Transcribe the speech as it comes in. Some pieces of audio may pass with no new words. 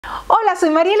Hola, soy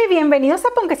Marielly y bienvenidos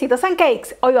a Ponquecitos and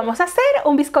Cakes. Hoy vamos a hacer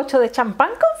un bizcocho de champán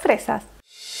con fresas.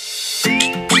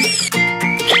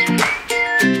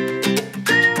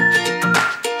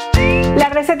 La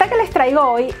receta que les traigo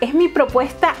hoy es mi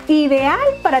propuesta ideal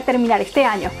para terminar este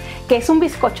año, que es un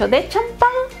bizcocho de champán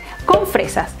con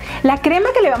fresas. La crema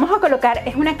que le vamos a colocar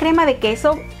es una crema de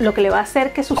queso, lo que le va a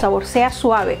hacer que su sabor sea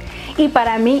suave, y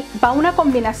para mí va una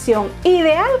combinación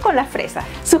ideal con las fresas.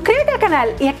 Suscríbete al canal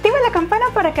y activa la campana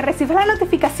para que recibas la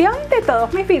notificación de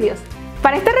todos mis vídeos.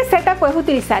 Para esta receta puedes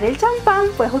utilizar el champán,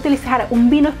 puedes utilizar un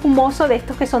vino espumoso de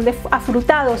estos que son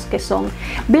afrutados, que son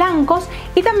blancos,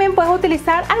 y también puedes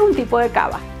utilizar algún tipo de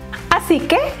cava. Así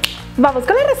que vamos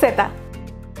con la receta.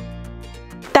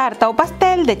 Tarta o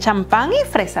pastel de champán y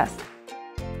fresas.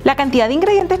 La cantidad de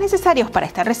ingredientes necesarios para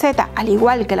esta receta, al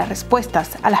igual que las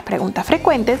respuestas a las preguntas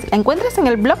frecuentes, la encuentras en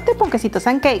el blog de Ponquecitos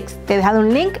and Cakes. Te he dejado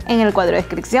un link en el cuadro de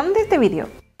descripción de este vídeo.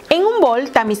 En un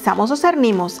bol tamizamos o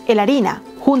cernimos la harina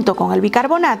junto con el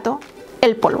bicarbonato,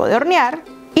 el polvo de hornear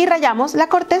y rallamos la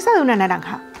corteza de una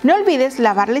naranja. No olvides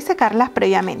lavarla y secarlas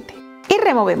previamente. Y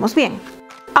removemos bien.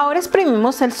 Ahora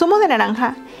exprimimos el zumo de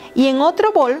naranja y en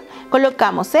otro bol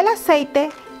colocamos el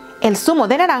aceite, el zumo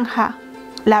de naranja,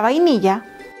 la vainilla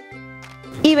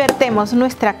y vertemos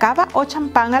nuestra cava o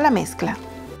champán a la mezcla.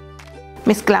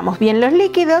 Mezclamos bien los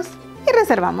líquidos y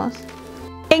reservamos.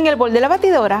 En el bol de la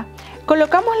batidora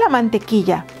colocamos la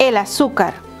mantequilla, el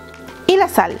azúcar y la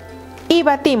sal y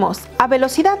batimos a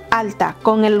velocidad alta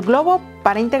con el globo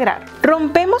para integrar.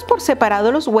 Rompemos por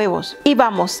separado los huevos y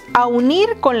vamos a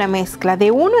unir con la mezcla de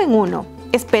uno en uno,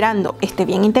 esperando esté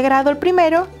bien integrado el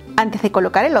primero antes de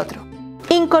colocar el otro.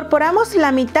 Incorporamos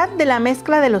la mitad de la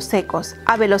mezcla de los secos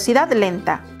a velocidad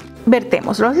lenta.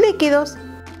 Vertemos los líquidos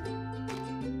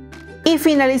y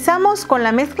finalizamos con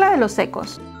la mezcla de los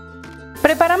secos.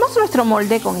 Preparamos nuestro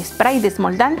molde con spray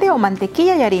desmoldante o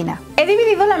mantequilla y harina. He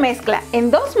dividido la mezcla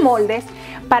en dos moldes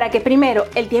para que primero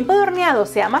el tiempo de horneado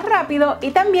sea más rápido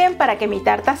y también para que mi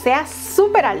tarta sea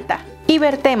súper alta. Y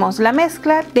vertemos la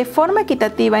mezcla de forma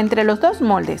equitativa entre los dos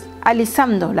moldes,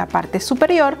 alisando la parte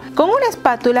superior con una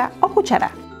espátula o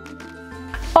cuchara.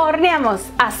 Horneamos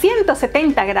a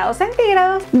 170 grados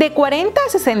centígrados de 40 a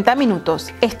 60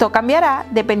 minutos. Esto cambiará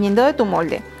dependiendo de tu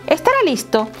molde. Estará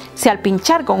listo si al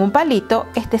pinchar con un palito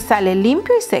este sale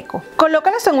limpio y seco.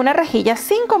 Colócalos en una rejilla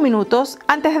 5 minutos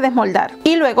antes de desmoldar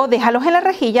y luego déjalos en la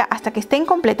rejilla hasta que estén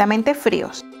completamente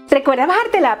fríos. Recuerda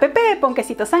bajarte la app de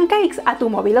Ponquecitos and Cakes a tu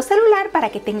móvil o celular para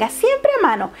que tengas siempre a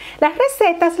mano las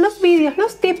recetas, los vídeos,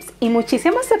 los tips y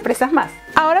muchísimas sorpresas más.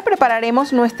 Ahora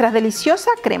prepararemos nuestra deliciosa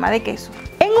crema de queso.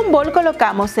 En un bol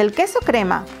colocamos el queso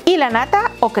crema y la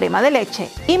nata o crema de leche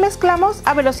y mezclamos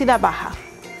a velocidad baja.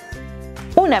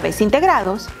 Una vez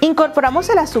integrados, incorporamos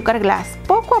el azúcar glass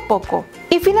poco a poco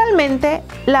y finalmente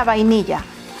la vainilla,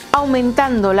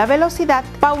 aumentando la velocidad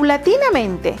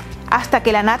paulatinamente hasta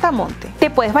que la nata monte. Te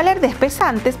puedes valer de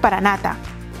espesantes para nata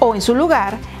o en su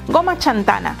lugar goma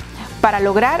chantana para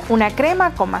lograr una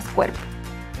crema con más cuerpo.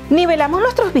 Nivelamos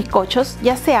nuestros bizcochos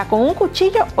ya sea con un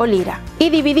cuchillo o lira y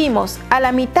dividimos a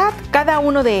la mitad cada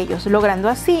uno de ellos, logrando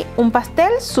así un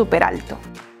pastel súper alto.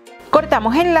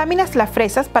 Cortamos en láminas las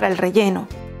fresas para el relleno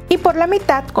y por la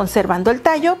mitad conservando el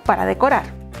tallo para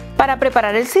decorar. Para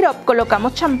preparar el sirope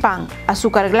colocamos champán,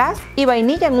 azúcar glass y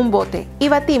vainilla en un bote y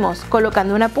batimos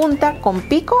colocando una punta con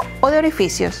pico o de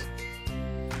orificios.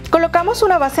 Colocamos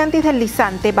una base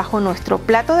antideslizante bajo nuestro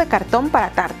plato de cartón para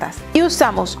tartas y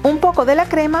usamos un poco de la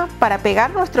crema para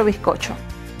pegar nuestro bizcocho.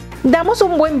 Damos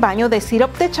un buen baño de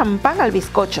sirope de champán al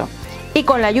bizcocho y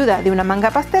con la ayuda de una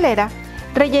manga pastelera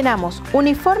rellenamos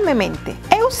uniformemente.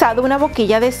 He usado una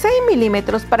boquilla de 6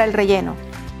 milímetros para el relleno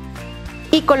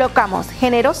y colocamos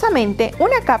generosamente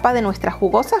una capa de nuestras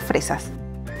jugosas fresas.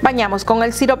 Bañamos con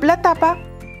el sirope la tapa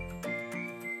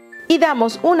y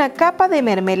damos una capa de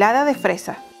mermelada de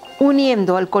fresa,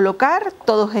 uniendo al colocar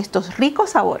todos estos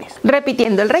ricos sabores,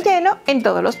 repitiendo el relleno en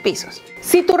todos los pisos.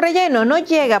 Si tu relleno no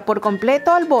llega por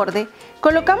completo al borde,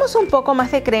 colocamos un poco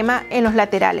más de crema en los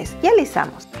laterales y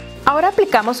alisamos. Ahora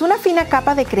aplicamos una fina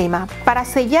capa de crema para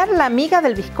sellar la miga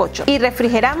del bizcocho y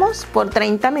refrigeramos por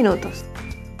 30 minutos.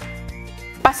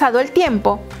 Pasado el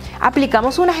tiempo,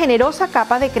 aplicamos una generosa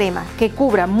capa de crema que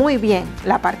cubra muy bien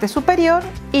la parte superior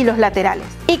y los laterales.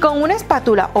 Y con una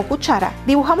espátula o cuchara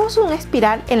dibujamos una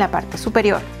espiral en la parte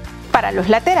superior. Para los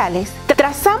laterales,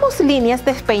 trazamos líneas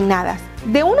despeinadas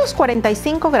de unos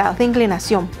 45 grados de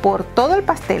inclinación por todo el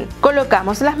pastel.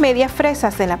 Colocamos las medias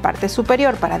fresas en la parte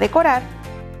superior para decorar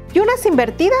y unas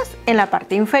invertidas en la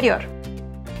parte inferior.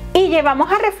 Y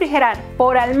llevamos a refrigerar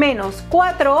por al menos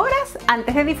 4 horas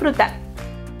antes de disfrutar.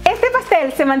 Este pastel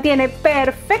pastel se mantiene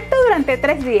perfecto durante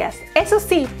 3 días. Eso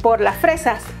sí, por las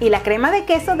fresas y la crema de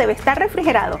queso debe estar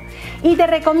refrigerado. Y te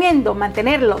recomiendo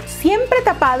mantenerlo siempre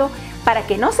tapado para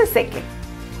que no se seque.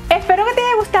 Espero que te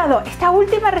haya gustado esta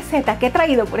última receta que he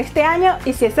traído por este año,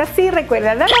 y si es así,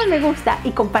 recuerda darle al me gusta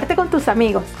y comparte con tus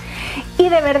amigos. Y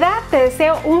de verdad te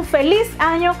deseo un feliz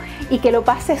año y que lo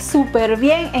pases súper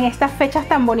bien en estas fechas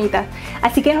tan bonitas.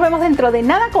 Así que nos vemos dentro de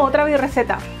nada con otra video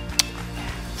receta.